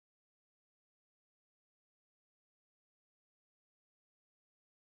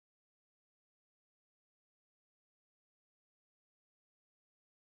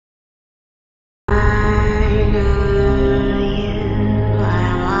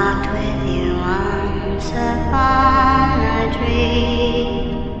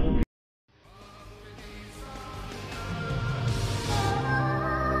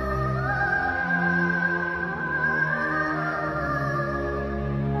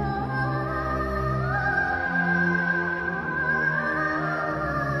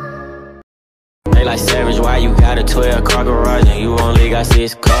straight like Savage. Why you got a 12-car garage and you only got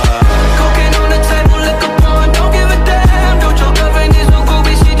 6 cars? Cocaine on the table, liquor pouring, don't give a damn. Don't your girlfriend is no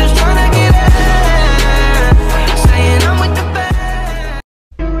groovy, she just tryna get in. Saying I'm with the band.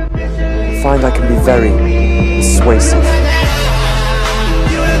 I find I can be very persuasive.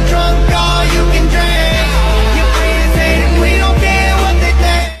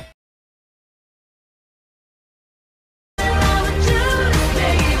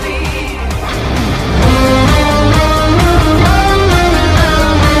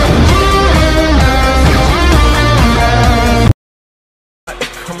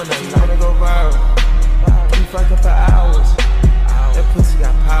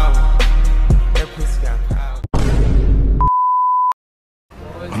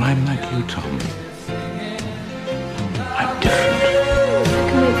 Well, I'm like you, Tom. I'm different. I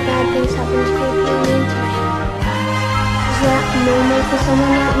can make bad things happen to people in the meantime. Is that normal for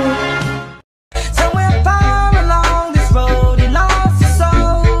someone like me? Somewhere far along this road, he lost his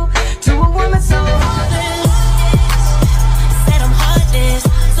soul to a woman so heartless. Said I'm heartless,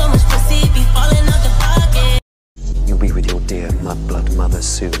 so much pussy be falling out the pocket. You'll be with your dear mudblood mother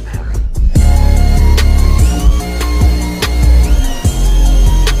soon, Harry.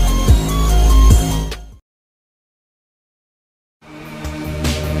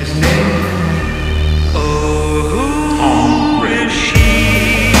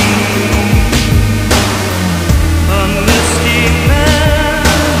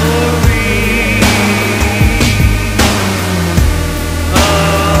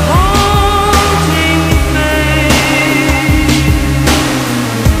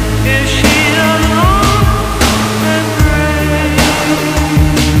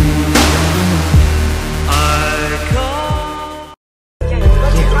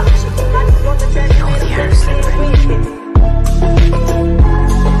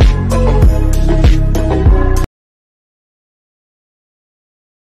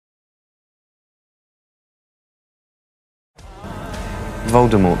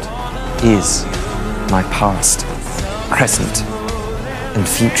 Voldemort is my past, present, and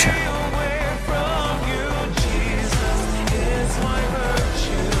future.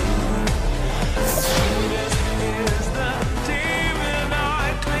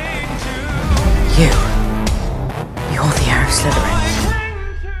 You're the heir of Slytherin.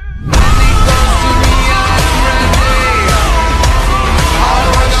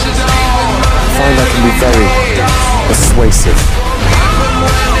 I find I can be very persuasive.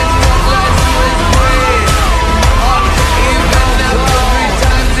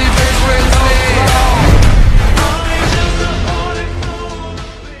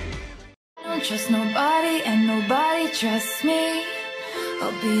 I don't trust nobody and nobody trusts me.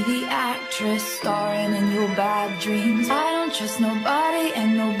 I'll be the actress starring in your bad dreams. I don't trust nobody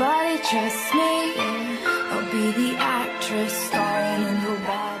and nobody trusts me. I'll be the actress starring in your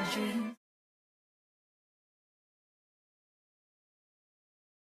bad dreams.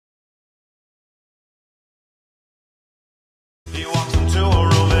 He walks into a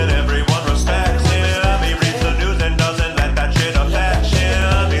room and everyone respects him. He reads the news and doesn't let that shit affect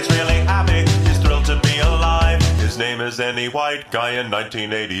him. He's really happy, he's thrilled to be alive. His name is any white guy in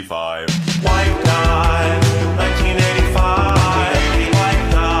 1985. White guy, 1985.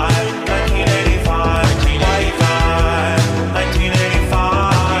 White guy, 1985. White guy, 1985.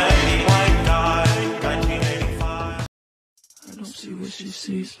 White guy, 1985. I don't see what she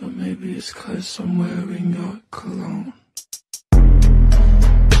sees, but maybe it's 'cause I'm wearing your cologne.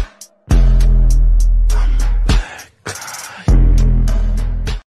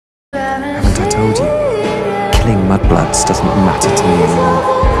 Haven't I told you? Killing mudbloods doesn't matter to me anymore.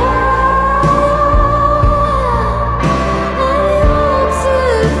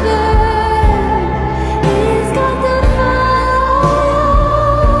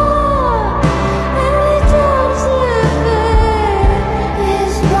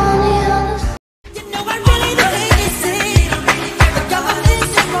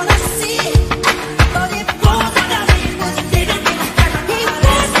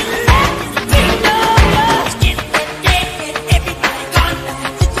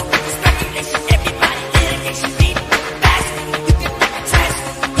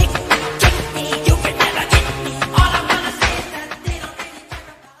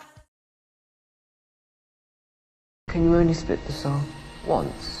 Can you only split the song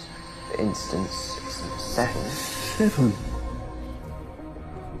once? For instance, 7? 7?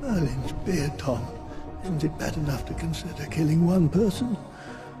 Merlin's beard, Tom. Isn't it bad enough to consider killing one person?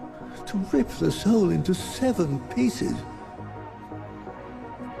 To rip the soul into 7 pieces?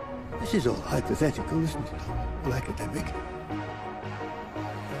 This is all hypothetical, isn't it? All academic.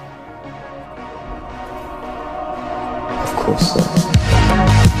 course, sir.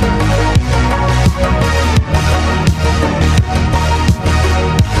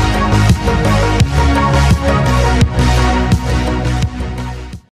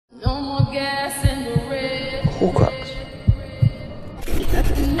 Horcrux.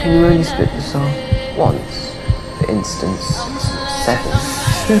 Can you only spit the song once? For instance, 7.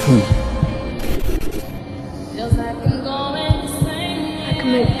 7. I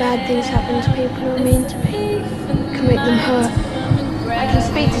can make bad things happen to people who are mean to me. I can make them hurt. I can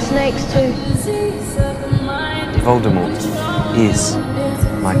speak to snakes too. Voldemort is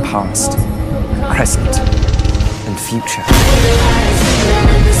my past, present, and future.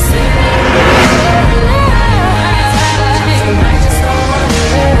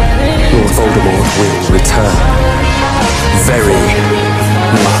 Lord Voldemort will return. Very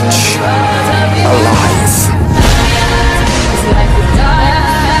much alive.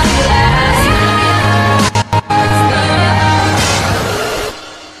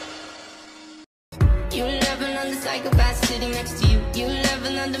 You never know the psychopath sitting next to you. You never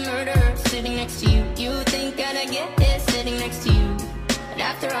know the murderer sitting next to you. You think I'd get it sitting next to you. But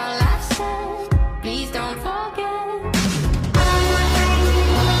after all I've said, please don't forget.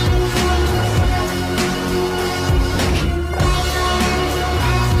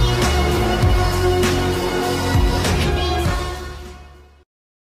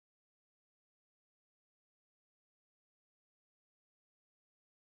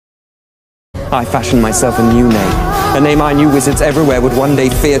 I fashioned myself a new name, a name I knew wizards everywhere would one day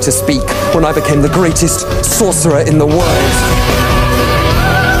fear to speak when I became the greatest sorcerer in the world.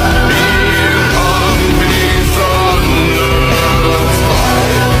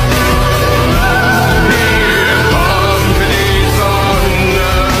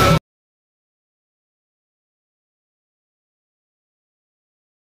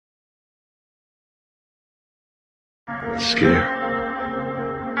 Scared.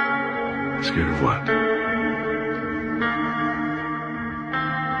 Scared of what?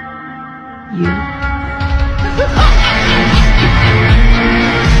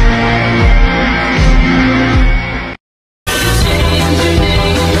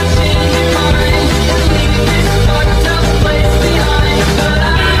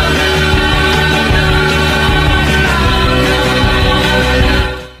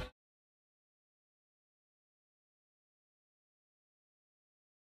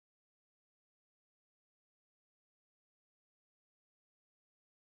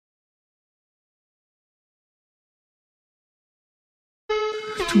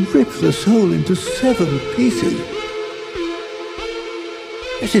 To rip the soul into 7 pieces.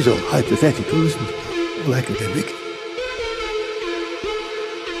 This is all hypothetical, isn't it? All academic.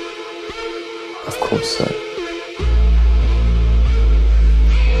 Of course, sir.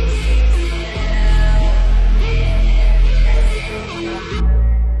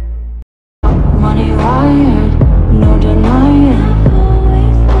 Money wired, no denying.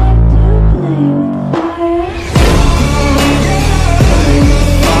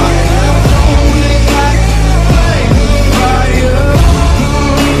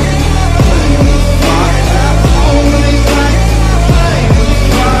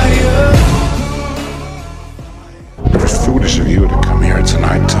 It's foolish of you to come here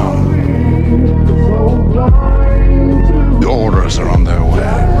tonight, Tom. The orders are on their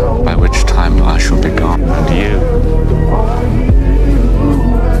way, by which time I shall be gone, and you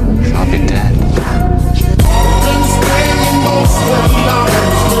shall be dead.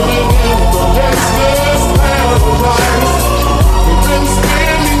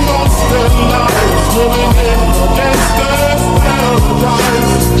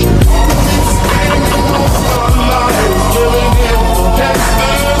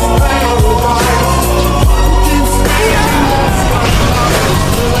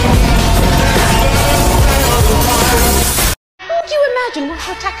 Will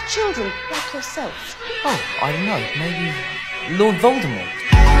attack children like yourself? Oh, I don't know. Maybe Lord Voldemort.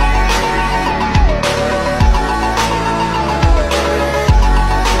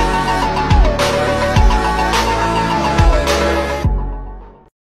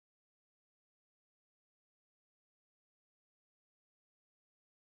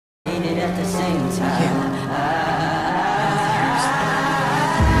 At the same time.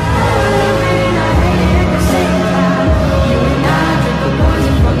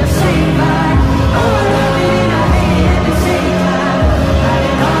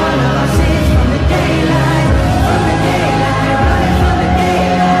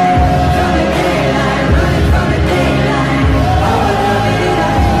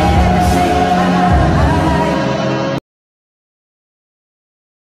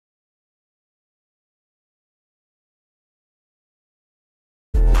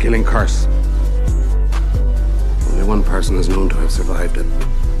 Arcane curse. Only one person is known to have survived it.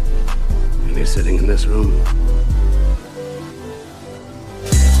 And he's sitting in this room.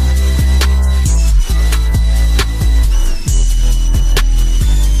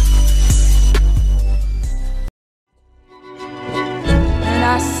 And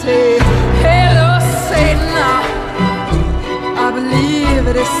I say, hello Satan, I believe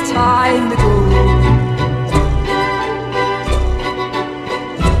it is time to go.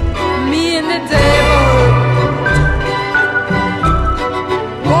 Me and the devil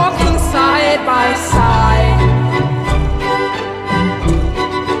walking side by side.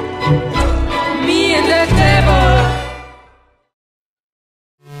 Me and the devil.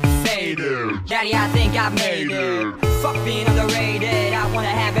 Fader. Daddy, I think I've made it. Fuck being underrated, I wanna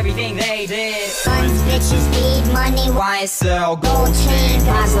have everything they did. Guns, bitches, weed, money, YSL, gold chain,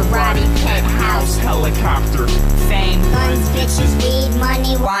 Maserati, penthouse, helicopter, fame. Guns, bitches, weed,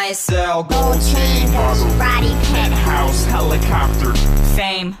 money, YSL, gold chain, Maserati, penthouse, helicopter,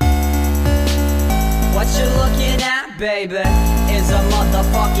 fame. What you're looking at, baby, is a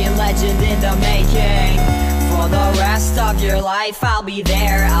motherfucking legend in the making. For the rest of your life, I'll be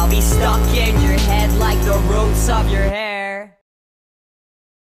there. I'll be stuck in your head like the roots of your hair.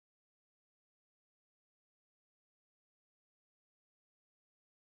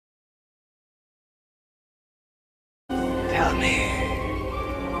 Tell me,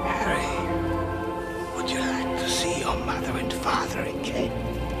 Harry, would you like to see your mother and father again?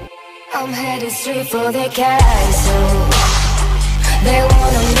 I'm headed straight for the castle. They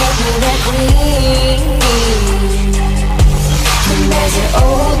wanna make me their queen. And there's an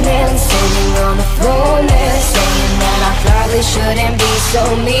old man sitting on the throne there, saying that I probably shouldn't be so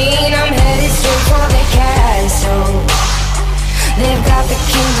mean. I'm headed straight for the castle. They've got the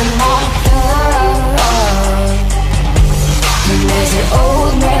kingdom locked up. And there's an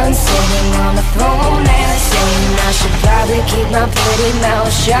old man sitting on the throne there, saying I should probably keep my pretty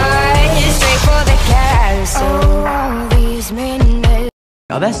mouth shut. Straight for the castle. All these men.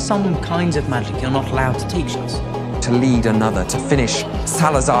 Are there some kinds of magic you're not allowed to teach us? To lead another to finish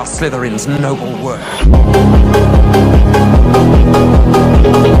Salazar Slytherin's noble work.